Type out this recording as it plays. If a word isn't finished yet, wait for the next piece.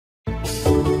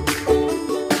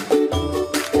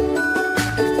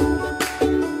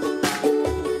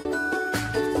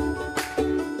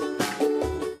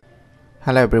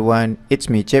Hello everyone, it's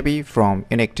me JB from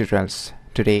UniqueTutorials.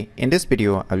 Today in this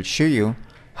video I'll show you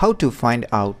how to find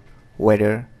out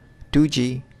whether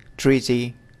 2G,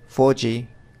 3G, 4G,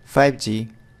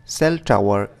 5G cell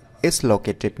tower is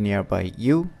located nearby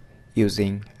you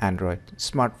using Android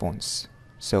smartphones.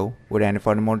 So without any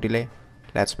further more delay,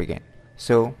 let's begin.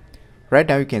 So right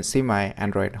now you can see my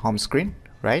Android home screen,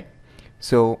 right?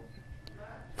 So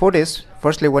for this,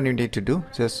 firstly what you need to do,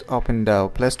 just open the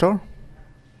Play Store.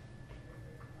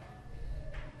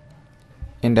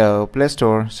 In the Play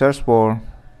Store, search for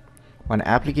one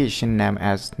application named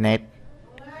as Net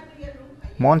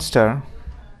Monster.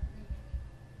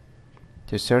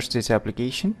 Just search this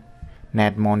application,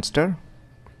 Net Monster.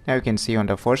 Now you can see on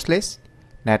the first list,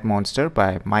 Net Monster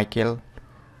by Michael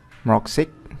Mroksik.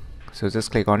 So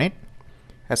just click on it.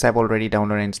 As I've already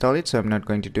downloaded and installed it, so I'm not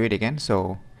going to do it again.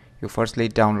 So you firstly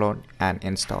download and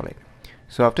install it.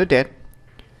 So after that,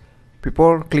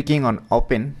 before clicking on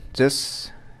open,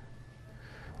 just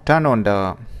turn on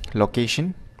the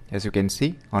location. As you can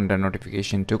see on the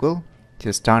notification toggle,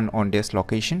 just turn on this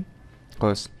location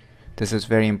because this is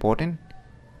very important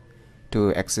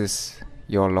to access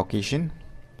your location.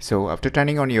 So after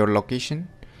turning on your location,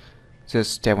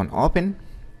 just tap on open.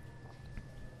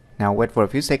 Now wait for a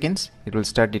few seconds, it will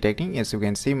start detecting. As you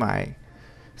can see my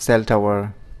cell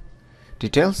tower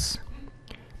details.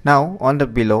 Now on the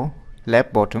below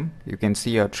left bottom you can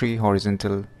see your three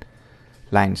horizontal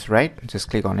lines, right? Just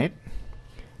click on it.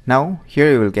 Now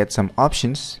here you will get some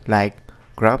options like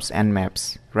graphs and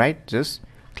maps, right? Just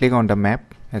click on the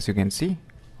map. As you can see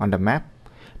on the map,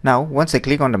 now once I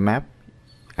click on the map,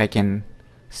 I can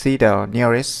see the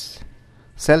nearest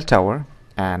cell tower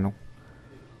and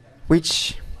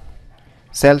which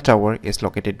cell tower is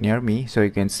located near me. So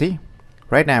you can see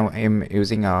right now I'm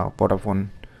using a Vodafone,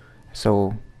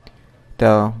 so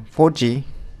the 4G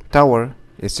tower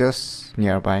is just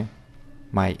nearby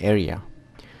my area.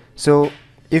 So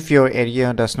if your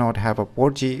area does not have a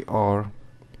 4G or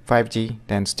 5G,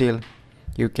 then still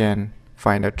you can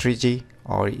find a 3G,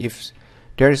 or if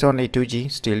there is only 2G,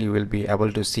 still you will be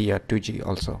able to see a 2G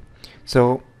also.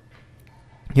 So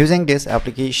using these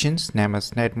applications named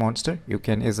as Net Monster, you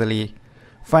can easily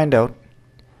find out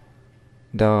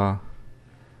the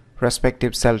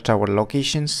respective cell tower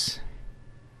locations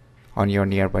on your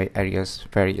nearby areas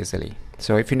very easily.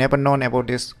 So if you never known about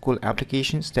these cool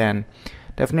applications, then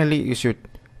definitely you should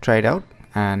try it out.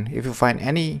 And if you find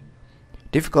any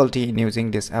difficulty in using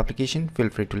this application,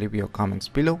 feel free to leave your comments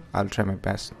below. I'll try my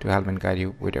best to help and guide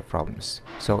you with your problems.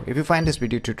 So if you find this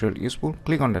video tutorial useful,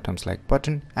 click on the thumbs like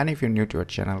button, and if you're new to our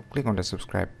channel, click on the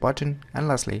subscribe button. And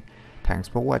lastly, thanks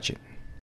for watching.